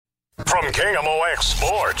From KMOX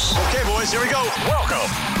Sports. Okay, boys, here we go.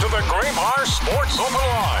 Welcome to the Graybar Sports Open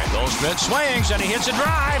Line. Goldschmidt swings and he hits a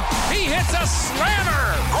drive. He hits a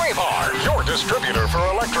slammer. Graybar, your distributor for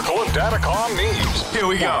electrical and datacom needs. Here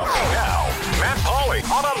we go. Now, Matt Pauley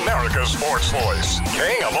on America's Sports Voice,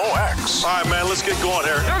 KMOX. All right, man, let's get going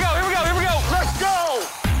here. Here we go. Let's go!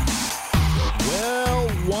 Well,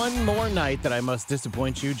 one more night that I must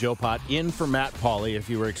disappoint you. Joe Pott in for Matt Pauley. If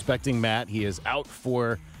you were expecting Matt, he is out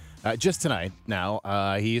for just tonight now.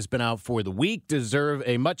 He's been out for the week.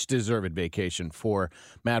 A much-deserved vacation for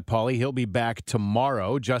Matt Pauley. He'll be back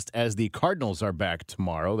tomorrow, just as the Cardinals are back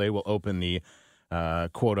tomorrow. They will open the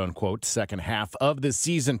quote-unquote second half of the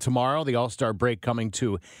season tomorrow. The All-Star break coming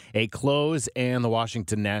to a close, and the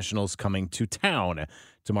Washington Nationals coming to town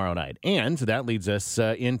tomorrow night. And that leads us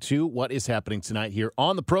into what is happening tonight here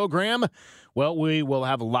on the program. Well, we will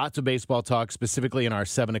have lots of baseball talk, specifically in our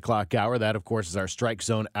 7 o'clock hour. That, of course, is our Strike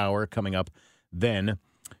Zone hour coming up then.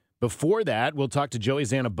 Before that, we'll talk to Joey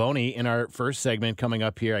Zanaboni in our first segment coming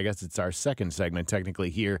up here. I guess it's our second segment,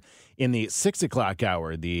 technically, here in the 6 o'clock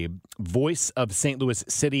hour. The voice of St. Louis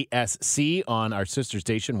City SC on our sister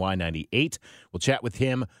station, Y98. We'll chat with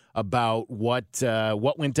him about what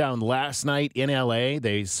went down last night in L.A.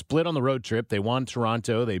 They split on the road trip. They won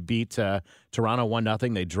Toronto. They beat Toronto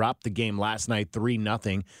 1-0. They dropped the game last night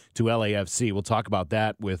 3-0 to LAFC. We'll talk about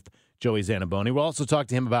that with Joey Zanaboni. We'll also talk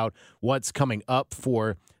to him about what's coming up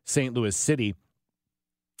for St. Louis City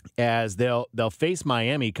as they'll face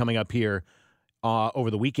Miami coming up here over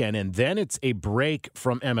the weekend, and then it's a break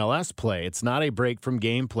from MLS play. It's not a break from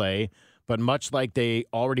game play, but much like they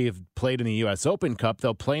already have played in the U.S. Open Cup,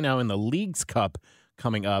 they'll play now in the Leagues Cup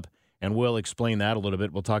coming up, and we'll explain that a little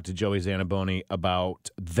bit. We'll talk to Joey Zanaboni about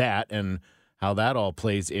that and how that all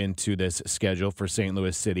plays into this schedule for St.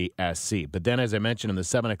 Louis City SC. But then, as I mentioned, in the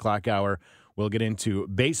 7 o'clock hour, we'll get into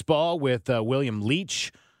baseball with Will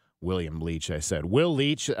Leach.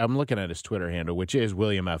 I'm looking at his Twitter handle, which is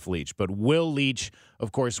William F. Leach. But Will Leach,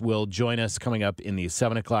 of course, will join us coming up in the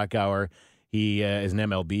 7 o'clock hour. He is an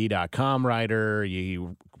MLB.com writer.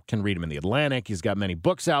 You can read him in The Atlantic. He's got many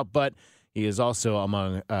books out, but he is also,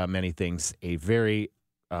 among many things, a very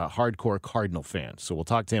hardcore Cardinal fan. So we'll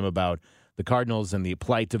talk to him about the Cardinals and the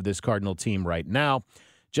plight of this Cardinal team right now.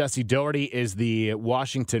 Jesse Doherty is the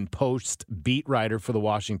Washington Post beat writer for the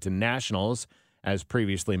Washington Nationals. As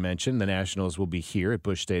previously mentioned, the Nationals will be here at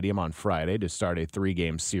Busch Stadium on Friday to start a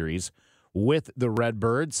 3-game series with the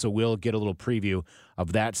Redbirds. So we'll get a little preview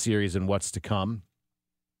of that series and what's to come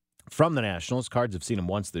from the Nationals. Cards have seen them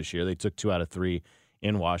once this year. They took 2 out of 3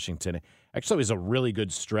 in Washington. Actually, it was a really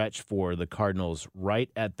good stretch for the Cardinals right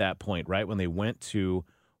at that point, right when they went to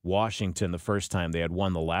Washington the first time. They had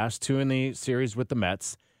won the last 2 in the series with the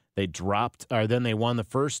Mets. Then they won the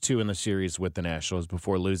first 2 in the series with the Nationals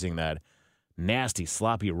before losing that nasty,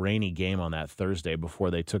 sloppy, rainy game on that Thursday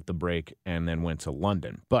before they took the break and then went to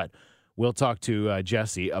London. But we'll talk to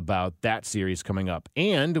Jesse about that series coming up.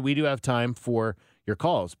 And we do have time for your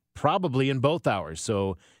calls, probably in both hours.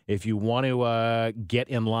 So if you want to get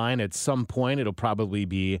in line at some point, it'll probably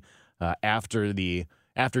be after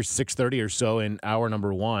 6:30 or so in hour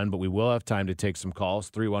number 1. But we will have time to take some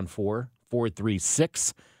calls,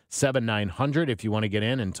 314-436-7900 if you want to get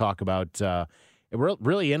in and talk about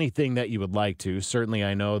really anything that you would like to. Certainly,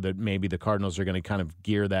 I know that maybe the Cardinals are going to kind of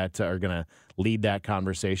gear that, are going to lead that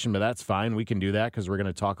conversation, but that's fine. We can do that because we're going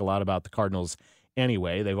to talk a lot about the Cardinals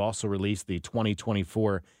anyway. They've also released the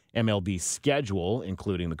 2024 MLB schedule,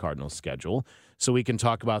 including the Cardinals schedule. So we can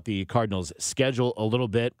talk about the Cardinals schedule a little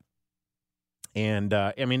bit. And,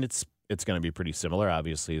 it's going to be pretty similar,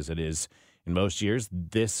 obviously, as it is in most years.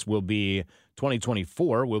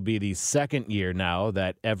 2024 will be the second year now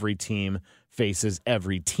that every team faces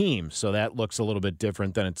every team. So that looks a little bit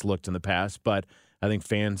different than it's looked in the past. But I think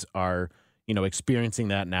fans are, experiencing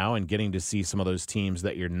that now and getting to see some of those teams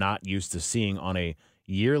that you're not used to seeing on a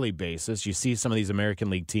yearly basis. You see some of these American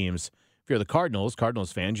League teams. If you're the Cardinals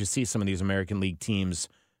fans, you see some of these American League teams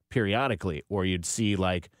periodically, or you'd see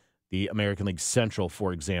like the American League Central,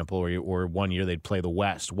 for example, or one year they'd play the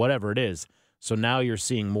West, whatever it is. So now you're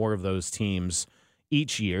seeing more of those teams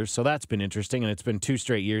each year. So that's been interesting. And it's been 2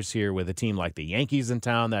 straight years here with a team like the Yankees in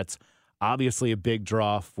town. That's obviously a big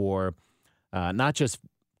draw for not just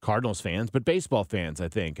Cardinals fans, but baseball fans, I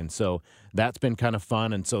think. And so that's been kind of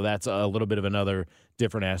fun. And so that's a little bit of another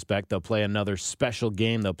different aspect. They'll play another special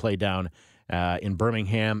game. They'll play down in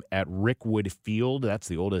Birmingham at Rickwood Field. That's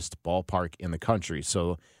the oldest ballpark in the country.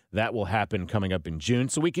 So that will happen coming up in June.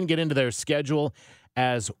 So we can get into their schedule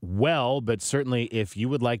as well. But certainly if you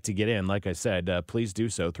would like to get in, like I said, please do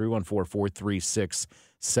so.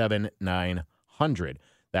 314-436-7900.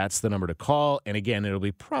 That's the number to call. And again, it'll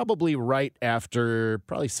be probably right after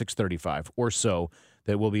 6:35 or so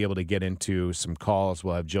that we'll be able to get into some calls.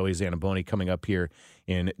 We'll have Joey Zanaboni coming up here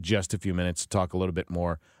in just a few minutes to talk a little bit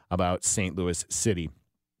more about St. Louis City.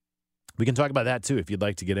 We can talk about that, too, if you'd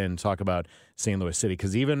like to get in and talk about St. Louis City,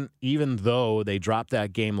 because even though they dropped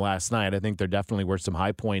that game last night, I think there definitely were some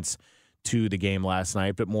high points to the game last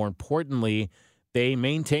night. But more importantly, they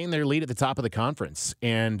maintained their lead at the top of the conference.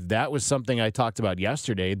 And that was something I talked about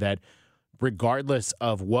yesterday, that regardless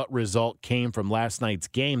of what result came from last night's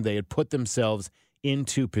game, they had put themselves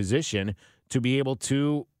into position to be able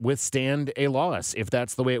to withstand a loss if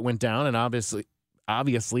that's the way it went down. And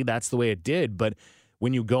obviously that's the way it did. But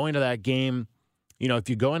when you go into that game, if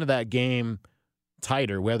you go into that game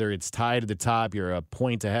tighter, whether it's tied at the top, you're a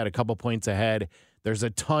point ahead, a couple points ahead, there's a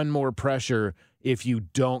ton more pressure if you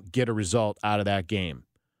don't get a result out of that game.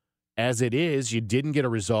 As it is, you didn't get a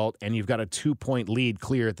result, and you've got a 2-point lead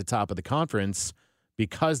clear at the top of the conference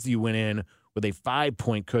because you went in with a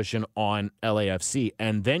 5-point cushion on LAFC.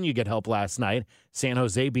 And then you get help last night. San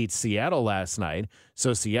Jose beat Seattle last night,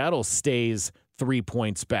 so Seattle stays 3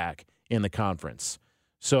 points back in the conference.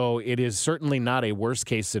 So it is certainly not a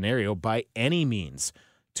worst-case scenario by any means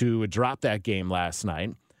to drop that game last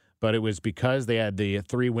night, but it was because they had the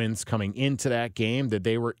 3 wins coming into that game that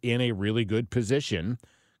they were in a really good position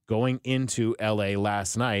going into L.A.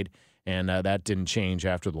 last night, and that didn't change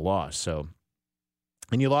after the loss. So,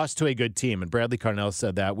 and you lost to a good team, and Bradley Carnell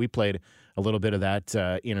said that. We played a little bit of that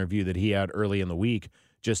interview that he had early in the week,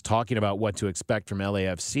 just talking about what to expect from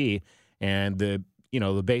LAFC, and the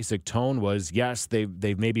basic tone was, yes,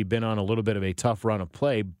 they've maybe been on a little bit of a tough run of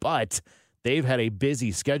play, but they've had a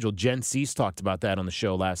busy schedule. Jen Cease talked about that on the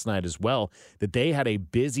show last night as well, that they had a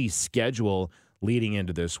busy schedule leading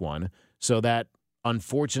into this one. So that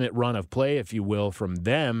unfortunate run of play, if you will, from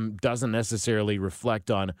them doesn't necessarily reflect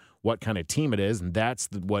on what kind of team it is, and that's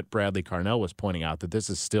what Bradley Carnell was pointing out, that this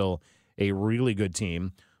is still a really good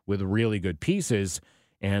team with really good pieces,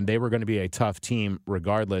 and they were going to be a tough team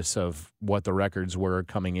regardless of what the records were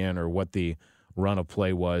coming in or what the run of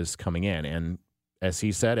play was coming in. And as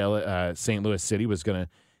he said, St. Louis City was going to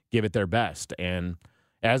give it their best. And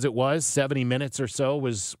as it was, 70 minutes or so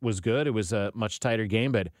was good. It was a much tighter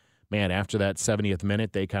game. But, man, after that 70th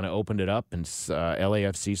minute, they kind of opened it up, and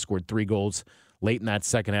LAFC scored 3 goals late in that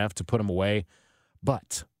second half to put them away.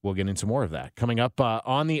 But we'll get into more of that. Coming up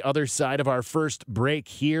on the other side of our first break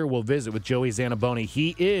here, we'll visit with Joey Zanaboni.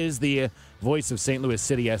 He is the voice of St. Louis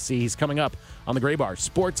City SC. He's coming up on the Gray Bar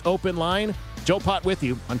Sports Open Line. Joe Pott with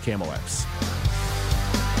you on KMOX.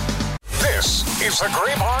 This is the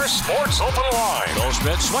Gray Bar Sports Open Line.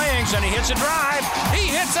 Goldschmidt swings and he hits a drive. He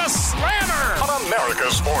hits a slammer. On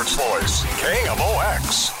America's Sports Voice,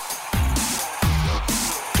 KMOX.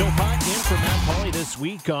 Joe Pott in for Matt Pauley this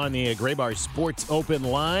week on the Gray Bar Sports Open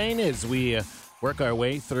Line as we work our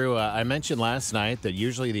way through. I mentioned last night that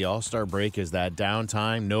usually the All-Star break is that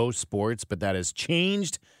downtime, no sports, but that has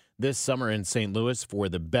changed this summer in St. Louis for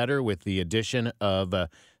the better with the addition of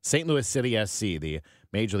St. Louis City SC, the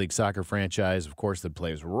Major League Soccer franchise, of course, that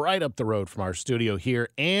plays right up the road from our studio here.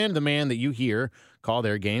 And the man that you hear call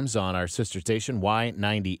their games on our sister station,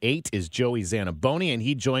 Y98, is Joey Zanaboni, and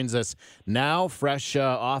he joins us now fresh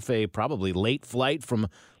off a probably late flight from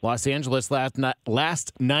Los Angeles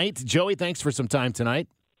last night. Joey, thanks for some time tonight.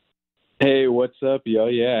 Hey, what's up, yo?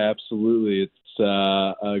 Yeah, absolutely.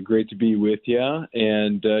 It's great to be with you,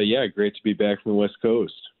 and great to be back from the West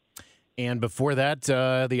Coast. And before that,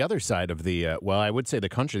 the other side of the I would say the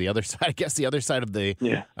country, the other side, I guess the other side of the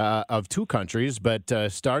of 2 countries, but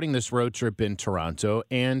starting this road trip in Toronto.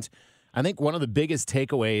 And I think one of the biggest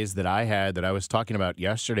takeaways that I had, that I was talking about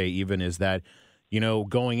yesterday even, is that,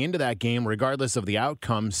 going into that game, regardless of the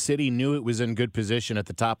outcome, City knew it was in good position at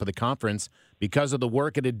the top of the conference because of the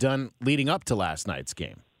work it had done leading up to last night's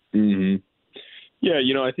game. Mm-hmm.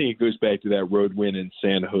 Yeah, I think it goes back to that road win in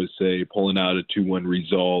San Jose, pulling out a 2-1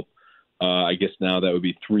 result. I guess now that would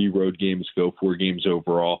be 3 road games ago, 4 games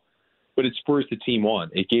overall. But it spurs the team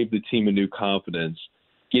on. It gave the team a new confidence.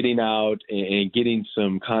 Getting out and getting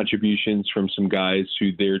some contributions from some guys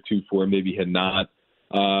who theretofore maybe had not,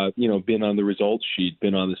 been on the results sheet,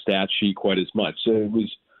 been on the stat sheet quite as much. So it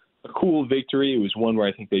was a cool victory. It was one where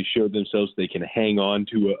I think they showed themselves they can hang on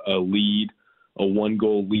to a lead, a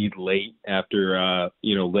 1-goal lead late after,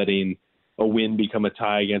 letting a win become a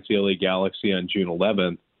tie against the LA Galaxy on June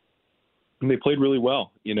 11th. And they played really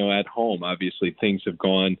well, at home. Obviously, things have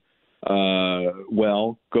gone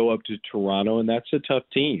well. Go up to Toronto, and that's a tough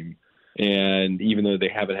team. And even though they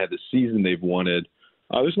haven't had the season they've wanted,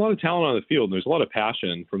 there's a lot of talent on the field, and there's a lot of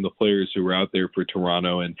passion from the players who were out there for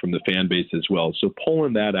Toronto and from the fan base as well. So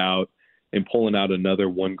pulling that out and pulling out another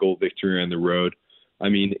 1-goal victory on the road, I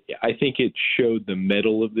mean, I think it showed the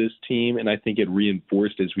mettle of this team, and I think it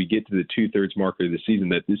reinforced as we get to the 2/3 marker of the season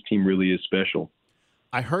that this team really is special.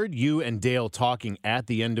 I heard you and Dale talking at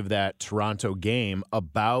the end of that Toronto game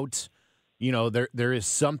about, there is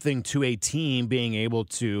something to a team being able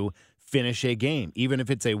to finish a game, even if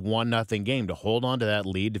it's a 1-0 game, to hold on to that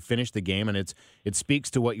lead, to finish the game. And it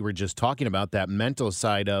speaks to what you were just talking about, that mental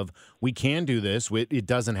side of, we can do this. It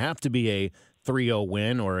doesn't have to be a 3-0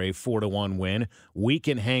 win or a 4-1 win. We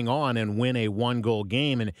can hang on and win a 1-goal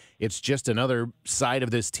game. And it's just another side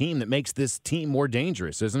of this team that makes this team more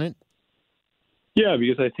dangerous, isn't it? Yeah,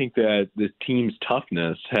 because I think that the team's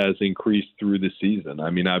toughness has increased through the season. I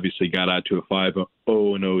mean, obviously got out to a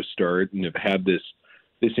 5-0 start and have had this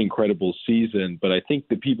incredible season. But I think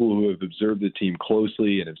the people who have observed the team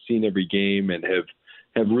closely and have seen every game and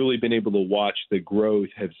have really been able to watch the growth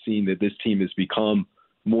have seen that this team has become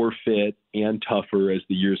more fit and tougher as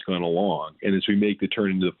the year's gone along. And as we make the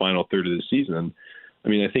turn into the final third of the season, I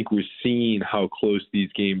mean, I think we're seeing how close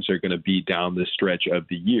these games are going to be down the stretch of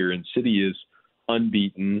the year. And City is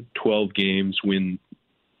unbeaten, 12 games when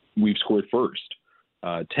we've scored first.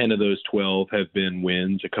 10 of those 12 have been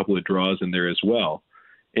wins, a couple of draws in there as well.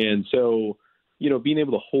 And so, being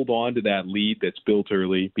able to hold on to that lead that's built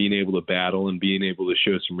early, being able to battle and being able to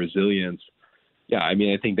show some resilience, I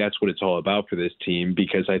think that's what it's all about for this team,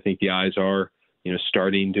 because I think the eyes are,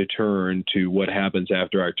 starting to turn to what happens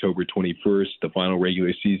after October 21st, the final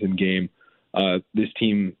regular season game. This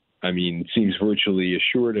team, seems virtually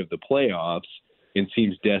assured of the playoffs and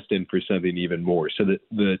seems destined for something even more. So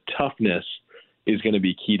the toughness is going to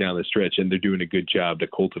be key down the stretch, and they're doing a good job to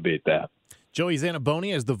cultivate that. Joey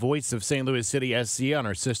Zanaboni is the voice of St. Louis City SC on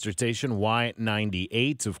our sister station,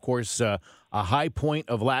 Y98. Of course, a high point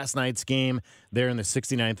of last night's game there in the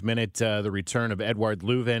 69th minute, the return of Edouard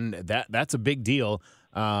Leuven. That's a big deal.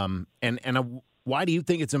 Why do you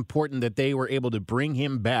think it's important that they were able to bring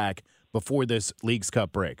him back before this Leagues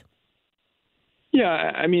Cup break?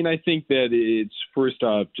 Yeah, I think that it's, first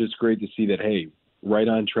off, just great to see that, hey, right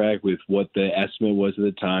on track with what the estimate was at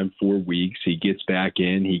the time, 4 weeks. He gets back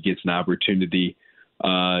in. He gets an opportunity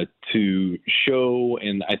to show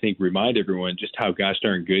and I think remind everyone just how gosh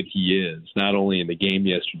darn good he is, not only in the game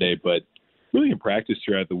yesterday, but really in practice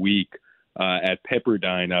throughout the week at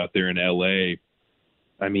Pepperdine out there in L.A.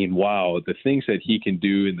 Wow, the things that he can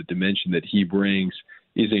do and the dimension that he brings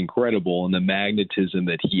is incredible, and the magnetism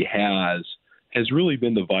that he has really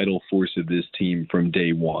been the vital force of this team from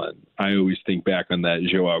day one. I always think back on that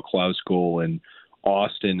Joao Klaus goal in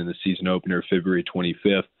Austin in the season opener, February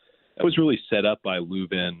 25th. That was really set up by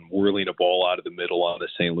Leuven whirling a ball out of the middle on the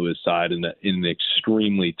St. Louis side in an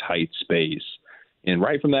extremely tight space. And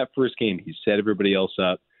right from that first game, he set everybody else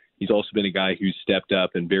up. He's also been a guy who's stepped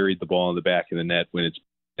up and buried the ball in the back of the net when it's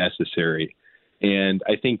necessary. And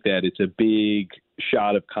I think that it's a big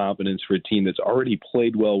shot of confidence for a team that's already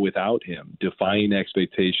played well without him, defying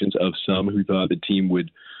expectations of some who thought the team would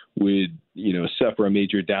suffer a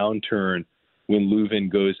major downturn when Leuven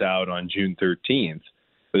goes out on June 13th.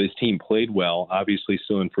 But this team played well, obviously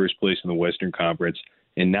still in first place in the Western Conference,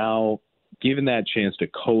 and now given that chance to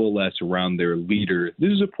coalesce around their leader.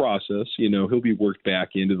 This is a process. He'll be worked back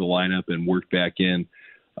into the lineup and worked back in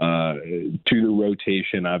to the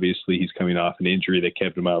rotation. Obviously, he's coming off an injury that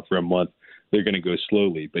kept him out for a month. They're going to go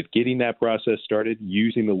slowly. But getting that process started,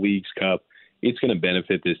 using the Leagues Cup, it's going to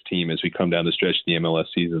benefit this team as we come down the stretch of the MLS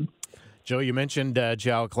season. Joe, you mentioned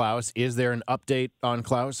Joao Klaus. Is there an update on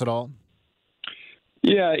Klaus at all?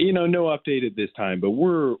 Yeah, no update at this time, but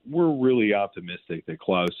we're really optimistic that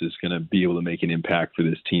Klaus is going to be able to make an impact for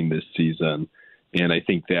this team this season. And I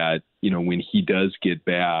think that, when he does get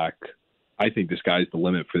back, I think the sky's the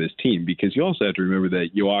limit for this team, because you also have to remember that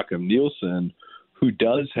Joachim Nielsen, who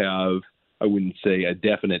does have, I wouldn't say a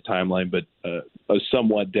definite timeline, but a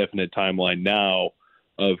somewhat definite timeline now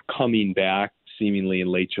of coming back seemingly in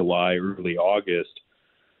late July, early August.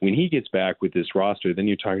 When he gets back with this roster, then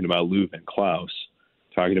you're talking about Leuven, Klaus,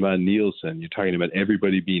 talking about Nielsen, you're talking about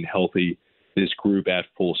everybody being healthy, this group at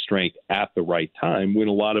full strength at the right time, when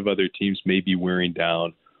a lot of other teams may be wearing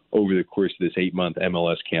down over the course of this 8-month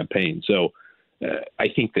MLS campaign. So I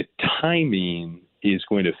think the timing is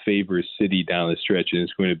going to favor City down the stretch, and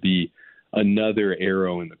it's going to be another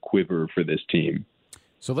arrow in the quiver for this team.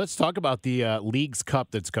 So let's talk about the Leagues Cup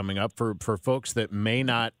that's coming up for folks that may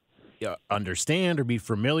not understand or be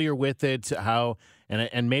familiar with it, how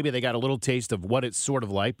and maybe they got a little taste of what it's sort of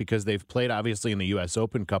like because they've played obviously in the U.S.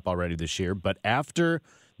 Open Cup already this year. But after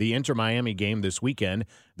the Inter-Miami game this weekend.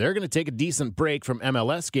 They're going to take a decent break from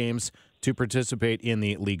MLS games to participate in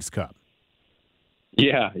the Leagues Cup.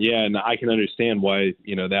 Yeah, and I can understand why,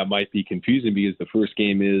 that might be confusing because the first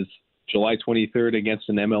game is July 23rd against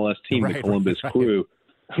an MLS team, the Columbus Crew,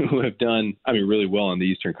 who have done, really well on the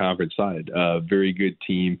Eastern Conference side. Very good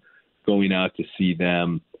team, going out to see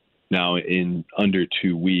them now in under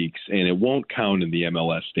 2 weeks, and it won't count in the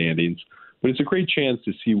MLS standings, but it's a great chance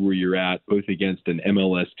to see where you're at, both against an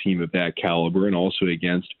MLS team of that caliber and also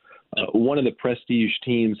against one of the prestige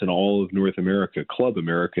teams in all of North America. Club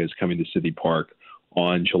America is coming to City Park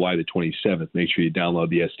on July the 27th. Make sure you download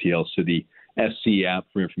the STL City SC app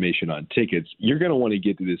for information on tickets. You're going to want to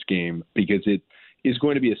get to this game because it is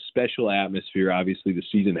going to be a special atmosphere. Obviously, the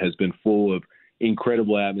season has been full of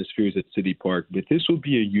incredible atmospheres at City Park, but this will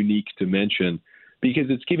be a unique dimension because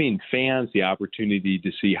it's giving fans the opportunity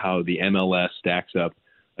to see how the MLS stacks up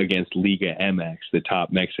against Liga MX, the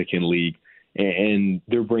top Mexican league, and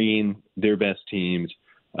they're bringing their best teams.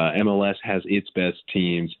 MLS has its best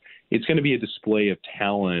teams. It's going to be a display of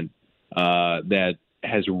talent that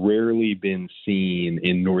has rarely been seen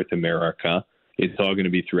in North America. It's all going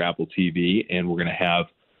to be through Apple TV, and we're going to have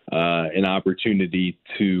an opportunity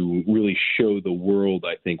to really show the world,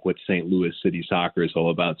 I think, what St. Louis City Soccer is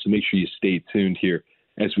all about. So make sure you stay tuned here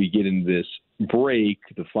as we get into this break.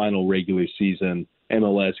 The final regular season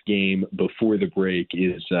MLS game before the break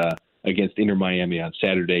is against Inter Miami on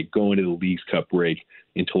Saturday, going to the Leagues Cup break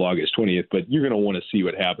until August 20th. But you're going to want to see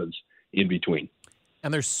what happens in between.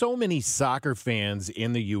 And there's so many soccer fans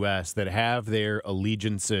in the U.S. that have their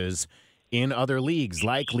allegiances in other leagues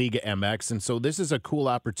like Liga MX. And so this is a cool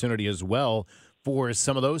opportunity as well for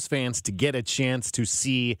some of those fans to get a chance to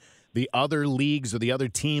see the other leagues or the other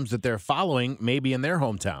teams that they're following maybe in their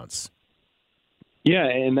hometowns. Yeah,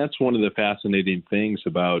 and that's one of the fascinating things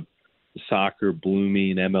about soccer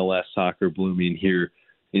blooming, MLS soccer blooming here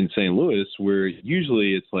in St. Louis, where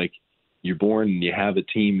usually it's like you're born and you have a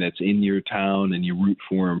team that's in your town and you root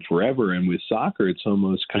for them forever. And with soccer, it's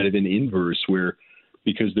almost kind of an inverse where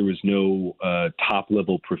because there was no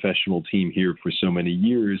top-level professional team here for so many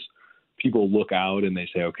years, people look out and they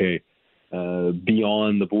say, okay,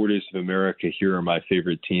 beyond the borders of America, here are my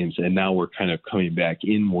favorite teams. And now we're kind of coming back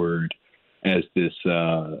inward as this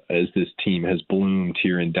team has bloomed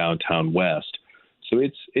here in downtown West. So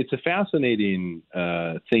it's a fascinating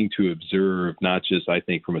thing to observe, not just, I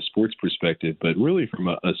think, from a sports perspective, but really from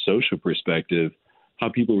a social perspective. How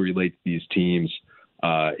people relate to these teams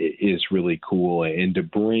is really cool. And to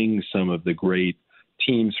bring some of the great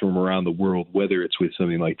teams from around the world, whether it's with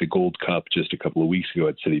something like the Gold Cup just a couple of weeks ago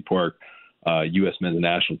at City Park, U.S. men's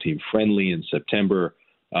national team friendly in September,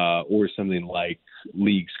 or something like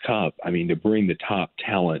Leagues Cup. To bring the top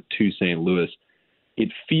talent to St. Louis, it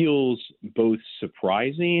feels both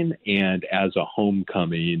surprising and as a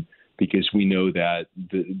homecoming because we know that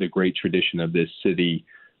the great tradition of this city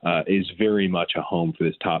is very much a home for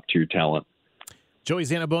this top-tier talent. Joey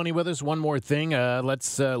Zanaboni with us. One more thing.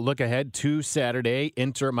 Let's look ahead to Saturday.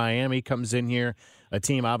 Inter Miami comes in here, a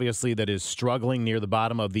team obviously that is struggling near the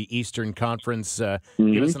bottom of the Eastern Conference.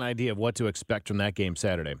 Give us an idea of what to expect from that game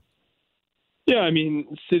Saturday. Yeah,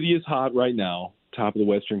 City is hot right now. Top of the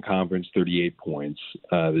Western Conference, 38 points.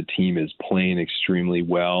 The team is playing extremely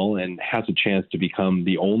well and has a chance to become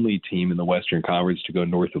the only team in the Western Conference to go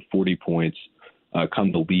north of 40 points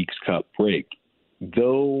come the Leagues Cup break.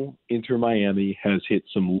 Though Inter Miami has hit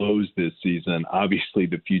some lows this season, obviously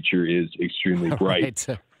the future is extremely bright.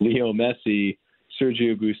 Right. Leo Messi,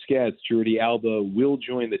 Sergio Busquets, Jordi Alba will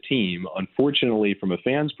join the team. Unfortunately, from a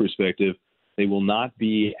fan's perspective, they will not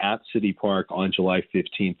be at City Park on July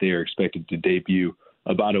 15th. They are expected to debut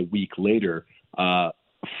about a week later.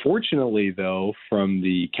 Fortunately, though, from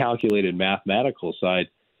the calculated mathematical side,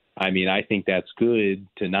 I think that's good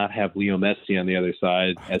to not have Leo Messi on the other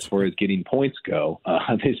side as far as getting points go.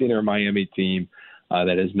 This Inter Miami team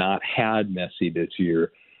that has not had Messi this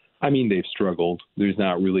year, they've struggled. There's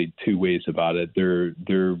not really two ways about it.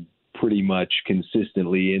 They're pretty much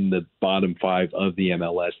consistently in the bottom five of the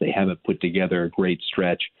MLS. They haven't put together a great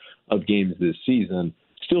stretch of games this season.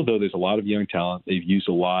 Still, though, there's a lot of young talent. They've used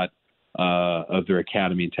a lot of their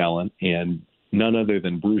academy talent, and none other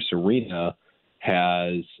than Bruce Arena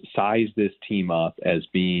has sized this team up as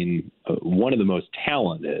being one of the most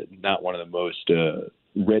talented, not one of the most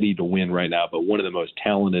ready to win right now, but one of the most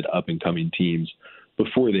talented up-and-coming teams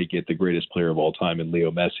before they get the greatest player of all time in Leo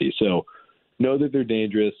Messi. So know that they're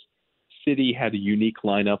dangerous. City had a unique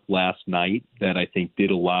lineup last night that I think did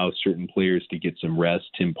allow certain players to get some rest.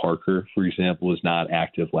 Tim Parker, for example, was not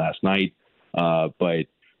active last night, but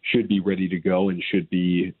should be ready to go and should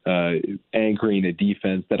be anchoring a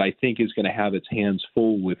defense that I think is going to have its hands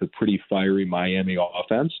full with a pretty fiery Miami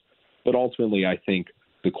offense. But ultimately, I think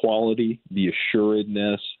the quality, the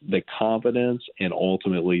assuredness, the confidence, and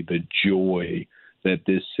ultimately the joy that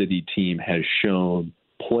this City team has shown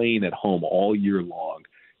playing at home all year long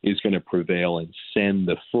is going to prevail and send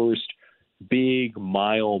the first big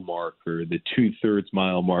mile marker, the 2/3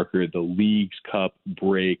 mile marker, the League's Cup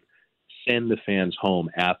break, send the fans home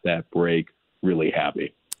at that break really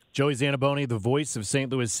happy. Joey Zanaboni, the voice of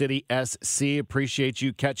St. Louis City SC. Appreciate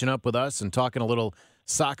you catching up with us and talking a little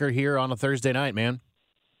soccer here on a Thursday night, man.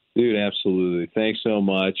 Dude, absolutely. Thanks so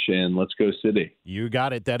much, and let's go City. You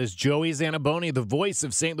got it. That is Joey Zanaboni, the voice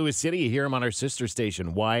of St. Louis City. You hear him on our sister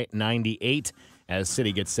station, Y98, as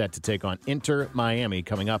City gets set to take on Inter Miami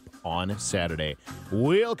coming up on Saturday.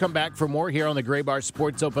 We'll come back for more here on the Gray Bar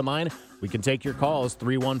Sports Open Line. We can take your calls,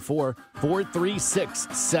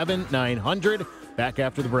 314-436-7900. Back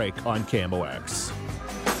after the break on KMOX.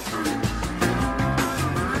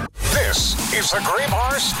 This is the Gray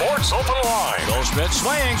Bar Sports Open Line Goldschmidt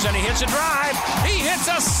swings and he hits a drive. He hits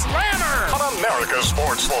a slammer. on America's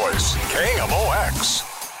Sports Voice, KMOX.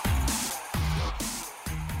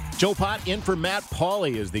 Joe Pott in for Matt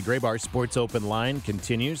Pauley as the Gray Bar Sports Open Line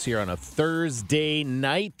continues here on a Thursday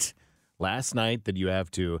night. Last night that you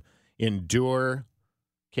have to endure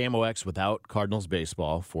KMOX without Cardinals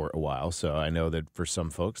baseball for a while. So I know that for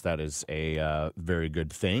some folks that is a very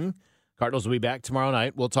good thing. Cardinals will be back tomorrow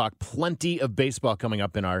night. We'll talk plenty of baseball coming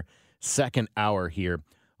up in our second hour here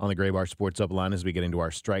on the Gray Bar Sports Open Line as we get into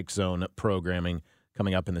our Strike Zone programming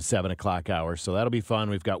coming up in the 7 o'clock hour. So that'll be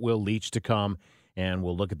fun. We've got Will Leach to come, and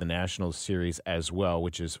we'll look at the Nationals series as well,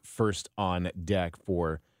 which is first on deck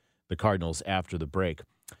for the Cardinals after the break.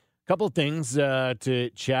 Couple of things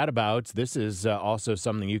to chat about. This is also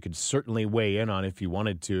something you could certainly weigh in on if you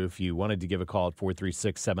wanted to give a call at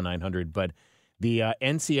 436-7900. But the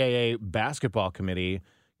NCAA basketball committee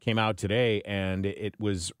came out today, and it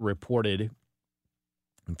was reported,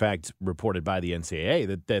 in fact, reported by the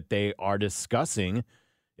NCAA, that they are discussing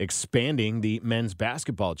expanding the men's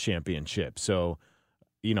basketball championship. So,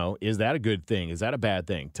 is that a good thing? Is that a bad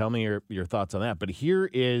thing? Tell me your thoughts on that. But here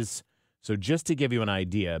is... So just to give you an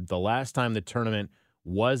idea, the last time the tournament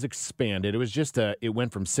was expanded, it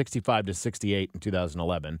went from 65 to 68 in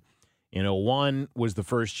 2011. In 01 was the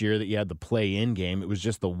first year that you had the play-in game. It was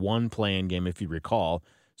just the one play-in game, if you recall.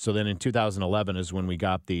 So then in 2011 is when we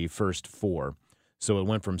got the first four. So it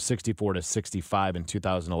went from 64 to 65 in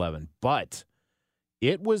 2011. But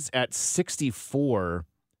it was at 64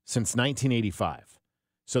 since 1985.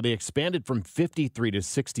 So they expanded from 53 to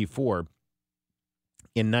 64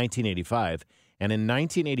 in 1985, and in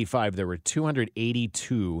 1985 there were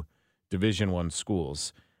 282 Division I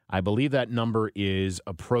schools. I believe that number is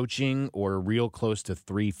approaching or real close to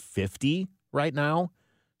 350 right now.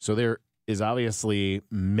 So there is obviously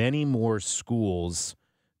many more schools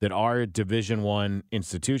that are Division I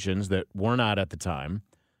institutions that were not at the time.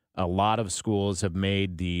 A lot of schools have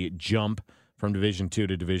made the jump from Division II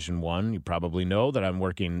to Division I. You probably know that I'm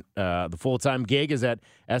working, the full-time gig is at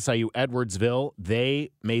SIU Edwardsville.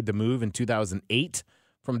 They made the move in 2008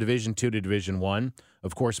 from Division II to Division I.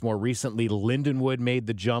 Of course, more recently, Lindenwood made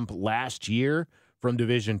the jump last year from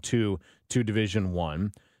Division II to Division I.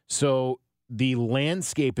 So the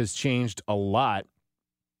landscape has changed a lot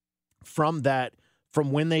from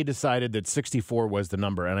when they decided that 64 was the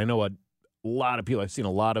number. And I know a lot of people, I've seen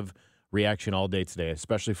a lot of reaction all day today,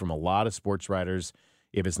 especially from a lot of sports writers.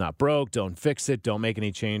 If it's not broke, don't fix it. Don't make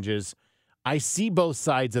any changes. I see both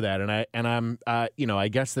sides of that, and I'm I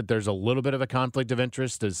guess that there's a little bit of a conflict of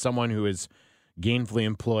interest as someone who is gainfully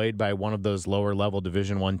employed by one of those lower level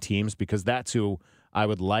Division I teams, because that's who I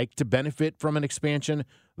would like to benefit from an expansion.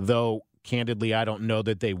 Though candidly, I don't know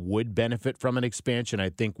that they would benefit from an expansion. I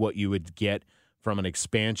think what you would get from an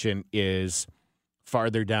expansion is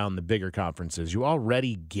farther down the bigger conferences. You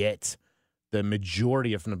already get the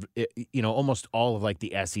majority of, almost all of like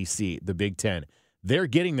the SEC, the Big Ten. They're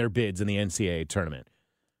getting their bids in the NCAA tournament.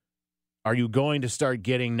 Are you going to start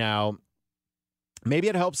getting now? Maybe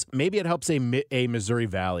it helps a Missouri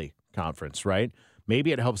Valley conference, right?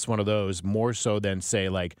 Maybe it helps one of those more so than, say,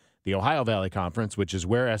 like the Ohio Valley Conference, which is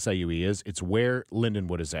where SIUE is. It's where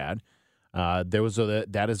Lindenwood is at.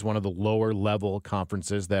 That is one of the lower level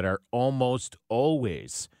conferences that are almost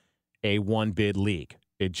always a one bid league.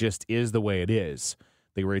 It just is the way it is.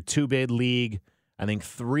 They were a two bid league. I think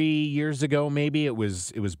 3 years ago, maybe it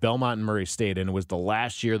was Belmont and Murray State, and it was the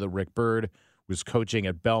last year that Rick Byrd was coaching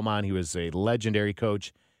at Belmont. He was a legendary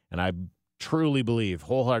coach, and I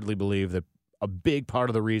wholeheartedly believe that a big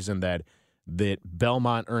part of the reason that that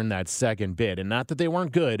Belmont earned that second bid. And not that they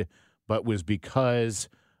weren't good, but was because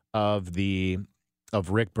of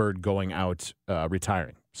Rick Byrd going out,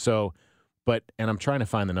 retiring. So, and I'm trying to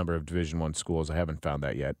find the number of Division I schools. I haven't found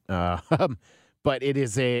that yet. But it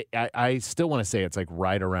is I still want to say it's like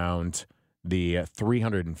right around the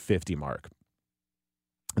 350 mark.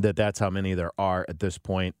 That's how many there are at this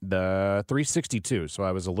point. The 362, so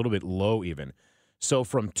I was a little bit low even. So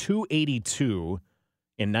from 282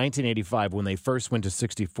 in 1985 when they first went to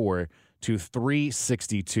 64 to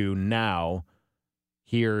 362 now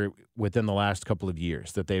here within the last couple of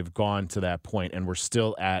years that they've gone to that point, and we're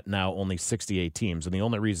still at now only 68 teams. And the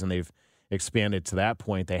only reason they've expanded to that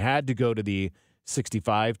point, they had to go to the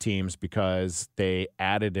 65 teams because they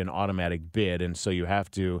added an automatic bid, and so you have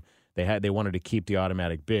to they wanted to keep the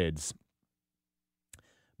automatic bids.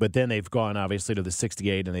 But then they've gone obviously to the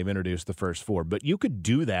 68 and they've introduced the first four. But you could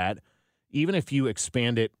do that even if you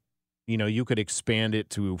expand it, you could expand it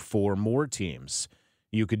to 4 more teams.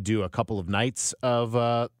 You could do a couple of nights of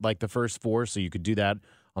like the first 4, so you could do that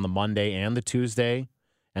on the Monday and the Tuesday,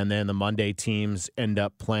 and then the Monday teams end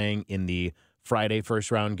up playing in the Friday first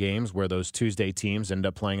round games, where those Tuesday teams end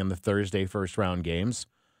up playing in the Thursday first round games.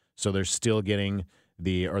 So they're still getting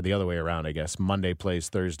the other way around, I guess. Monday plays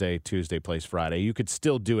Thursday, Tuesday plays Friday. You could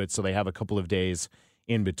still do it so they have a couple of days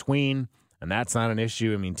in between, and that's not an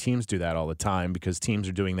issue. I mean, teams do that all the time because teams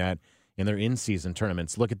are doing that in their in-season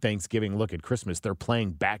tournaments. Look at Thanksgiving, look at Christmas. They're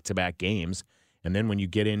playing back-to-back games, and then when you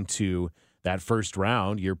get into that first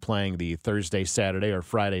round, you're playing the Thursday, Saturday, or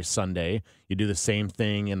Friday, Sunday. You do the same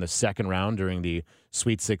thing in the second round during the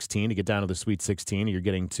Sweet 16 to get down to the Sweet 16. You're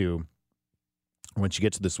getting to, once you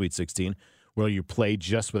get to the Sweet 16, where you play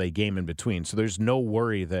just with a game in between. So there's no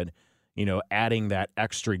worry that, adding that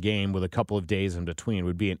extra game with a couple of days in between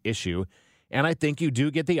would be an issue. And I think you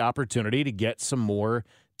do get the opportunity to get some more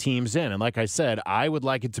teams in. And like I said, I would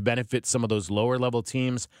like it to benefit some of those lower-level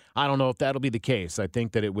teams. I don't know if that'll be the case. I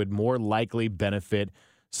think that it would more likely benefit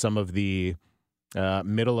some of the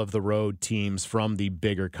middle-of-the-road teams from the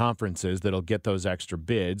bigger conferences that'll get those extra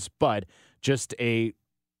bids. But just a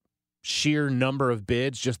sheer number of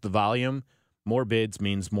bids, just the volume, more bids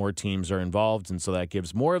means more teams are involved, and so that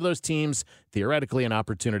gives more of those teams, theoretically, an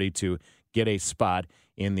opportunity to get a spot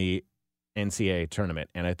in the NCAA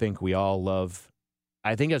tournament. And I think we all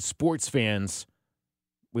as sports fans,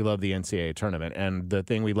 we love the NCAA tournament. And the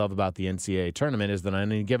thing we love about the NCAA tournament is that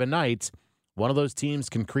on any given night, one of those teams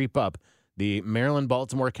can creep up. The Maryland,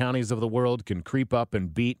 Baltimore counties of the world can creep up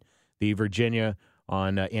and beat the Virginia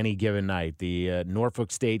on any given night. The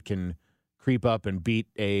Norfolk State can creep up and beat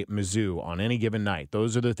a Mizzou on any given night.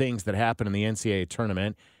 Those are the things that happen in the NCAA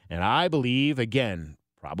tournament. And I believe, again,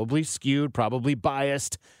 probably skewed, probably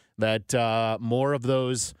biased, that more of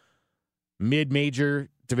those mid-major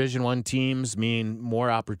Division I teams mean more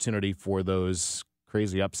opportunity for those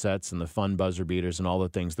crazy upsets and the fun buzzer beaters and all the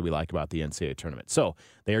things that we like about the NCAA tournament. So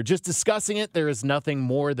they are just discussing it. There is nothing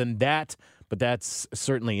more than that, but that's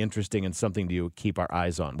certainly interesting and something to keep our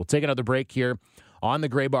eyes on. We'll take another break here on the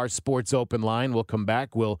Gray Bar Sports Open Line. We'll come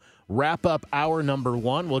back. We'll wrap up hour number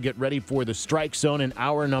 1. We'll get ready for the Strike Zone in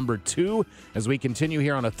hour number 2 as we continue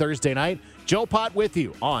here on a Thursday night. Joe Pott with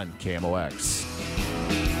you on KMOX.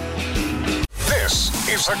 This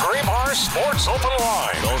is the Gray Bar Sports Open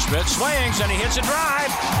Line. Goldschmidt swings and he hits a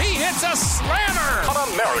drive. He hits a slammer.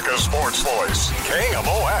 On America's Sports Voice,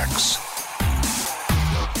 KMOX.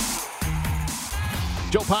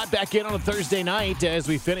 Joe Pott back in on a Thursday night as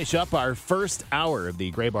we finish up our first hour of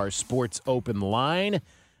the Gray Bar Sports Open Line.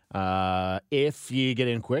 If you get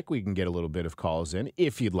in quick, we can get a little bit of calls in.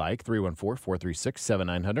 If you'd like,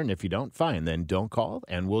 314-436-7900. And if you don't, fine, then don't call.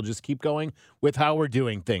 And we'll just keep going with how we're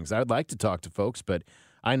doing things. I'd like to talk to folks, but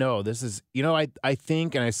I know this is, I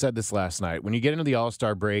think, and I said this last night, when you get into the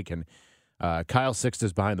All-Star break, and Kyle Sixt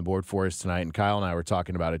is behind the board for us tonight, and Kyle and I were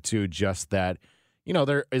talking about it too, just that,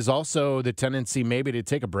 there is also the tendency maybe to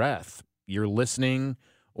take a breath. You're listening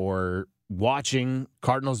or watching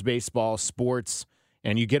Cardinals baseball, sports,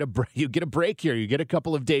 and you get a break here. You get a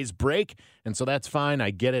couple of days break, and so that's fine.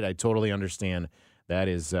 I get it. I totally understand. That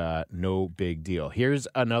is no big deal. Here's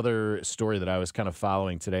another story that I was kind of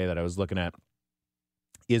following today that I was looking at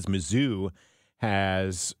is Mizzou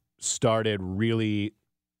has started really,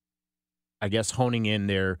 I guess, honing in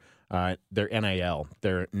their NIL,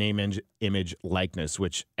 their name, image, likeness,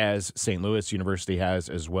 which as St. Louis University has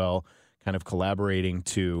as well, kind of collaborating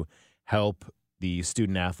to help the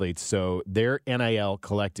student athletes. So their NIL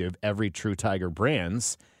collective, Every True Tiger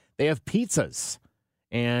Brands, they have pizzas.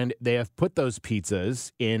 And they have put those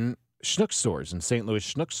pizzas in Schnucks stores, in St. Louis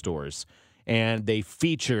Schnucks stores. And they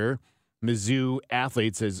feature Mizzou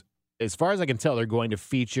athletes as far as I can tell, they're going to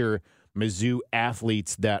feature Mizzou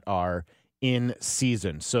athletes that are in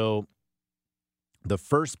season. So the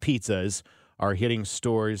first pizzas are hitting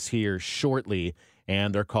stores here shortly,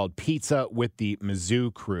 and they're called Pizza with the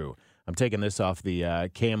Mizzou Crew. I'm taking this off the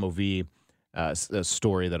KMOV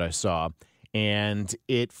story that I saw, and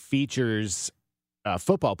it features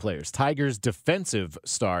football players, Tigers defensive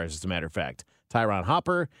stars, as a matter of fact. Tyron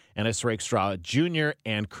Hopper, Ennis Rakestraw Jr.,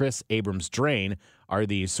 and Chris Abrams-Drain are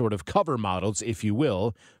the sort of cover models, if you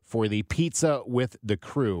will, for the Pizza with the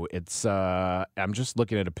Crew. It's I'm just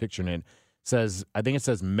looking at a picture, and it says, I think it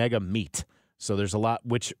says Mega Meat. So there's a lot,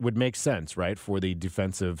 which would make sense, right, for the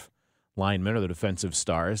defensive linemen or the defensive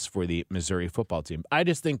stars for the Missouri football team. I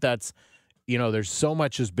just think that's, there's so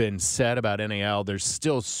much has been said about NIL. There's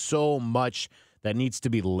still so much that needs to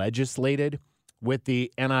be legislated with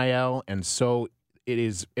the NIL, and so it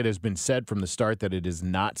has been said from the start that it is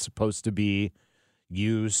not supposed to be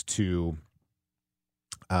used to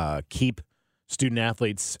keep student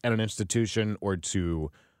athletes at an institution or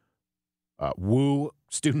to woo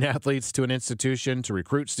student athletes to an institution, to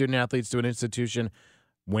recruit student athletes to an institution,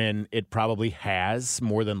 when it probably has,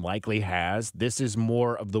 more than likely has. This is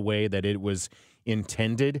more of the way that it was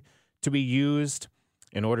intended to be used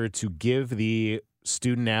in order to give the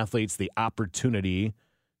student athletes the opportunity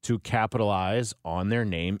to capitalize on their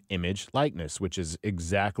name, image, likeness, which is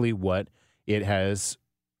exactly what it has,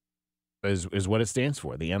 is what it stands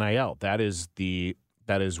for, the NIL. That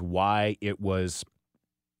is why it was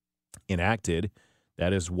enacted.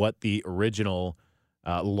 That is what the original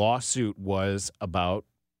lawsuit was about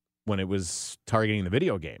when it was targeting the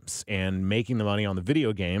video games and making the money on the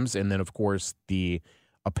video games, and then, of course, the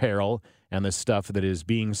apparel and the stuff that is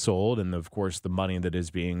being sold, and, of course, the money that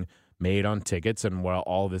is being made on tickets, and while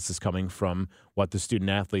all this is coming from what the student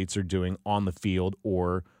athletes are doing on the field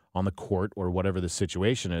or on the court or whatever the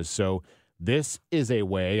situation is. So this is a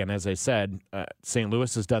way, and as I said, St.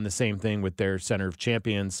 Louis has done the same thing with their Center of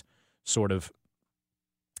Champions, sort of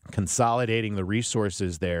consolidating the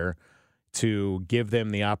resources there to give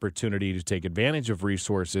them the opportunity to take advantage of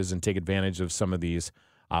resources and take advantage of some of these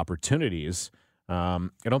opportunities. I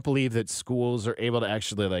don't believe that schools are able to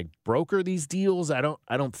actually broker these deals. I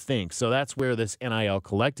don't think so. That's where this NIL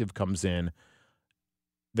collective comes in,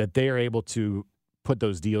 that they are able to put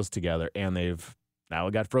those deals together, and they've now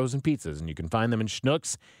got frozen pizzas, and you can find them in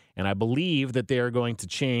Schnucks. And I believe that they are going to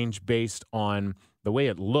change based on the way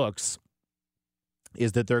it looks,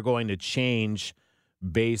 is that they're going to change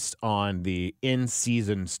based on the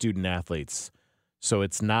in-season student athletes. So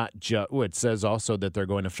it's not just, it says also that they're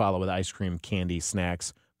going to follow with ice cream, candy,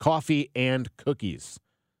 snacks, coffee, and cookies.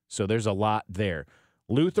 So there's a lot there.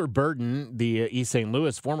 Luther Burden, the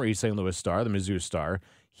former East St. Louis star, the Mizzou star,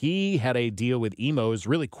 he had a deal with Emos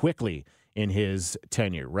really quickly in his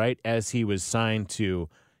tenure, right as he was signed to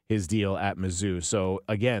his deal at Mizzou. So,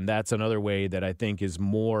 again, that's another way that I think is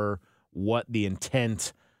more what the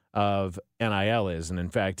intent of NIL is. And, in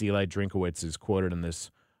fact, Eli Drinkowitz is quoted in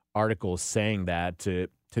this article saying that to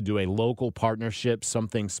do a local partnership,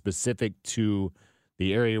 something specific to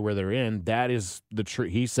the area where they're in, that is the true,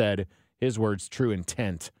 he said, his words, true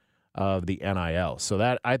intent of the NIL. So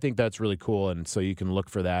that, I think that's really cool. And so you can look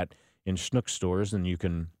for that in Schnuck stores, and you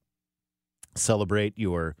can celebrate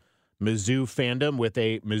your Mizzou fandom with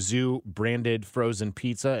a Mizzou branded frozen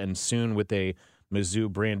pizza, and soon with a Mizzou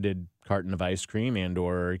branded carton of ice cream and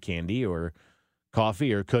or candy or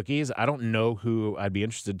coffee or cookies. I don't know who. I'd be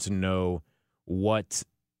interested to know what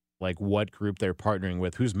group they're partnering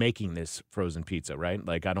with, who's making this frozen pizza, right?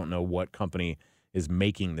 I don't know what company is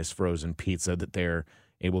making this frozen pizza that they're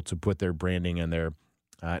able to put their branding and their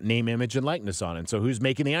name, image, and likeness on. And so who's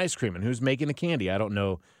making the ice cream and who's making the candy? I don't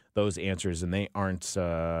know those answers, and they aren't,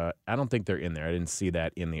 I don't think they're in there. I didn't see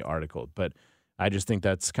that in the article, but I just think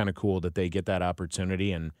that's kind of cool that they get that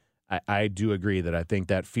opportunity. And I do agree that I think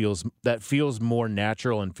that feels more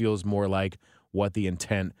natural and feels more like what the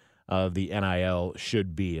intent of the NIL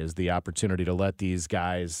should be, is the opportunity to let these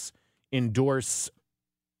guys endorse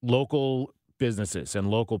local businesses and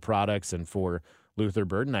local products. And for Luther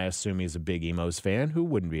Burden, I assume he's a big Emos fan. Who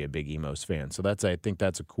wouldn't be a big Emos fan? So I think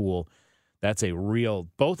that's a real,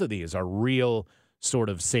 both of these are real sort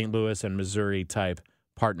of St. Louis and Missouri type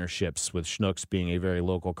partnerships, with Schnucks being a very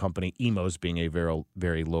local company, Emos being a very,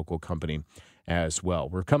 very local company as well.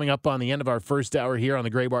 We're coming up on the end of our first hour here on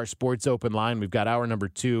the Gray Bar Sports Open Line. We've got hour number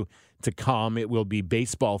 2 to come. It will be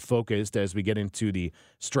baseball focused as we get into the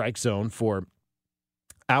strike zone for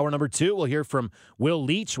Hour number 2, we'll hear from Will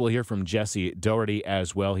Leach. We'll hear from Jesse Doherty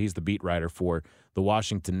as well. He's the beat writer for the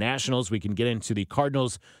Washington Nationals. We can get into the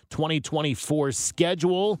Cardinals 2024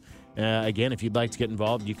 schedule. Again, if you'd like to get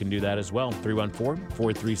involved, you can do that as well.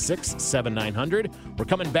 314-436-7900. We're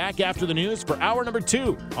coming back after the news for hour number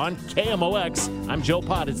 2 on KMOX. I'm Joe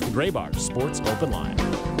Pott. It's the Gray Bar Sports Open Line.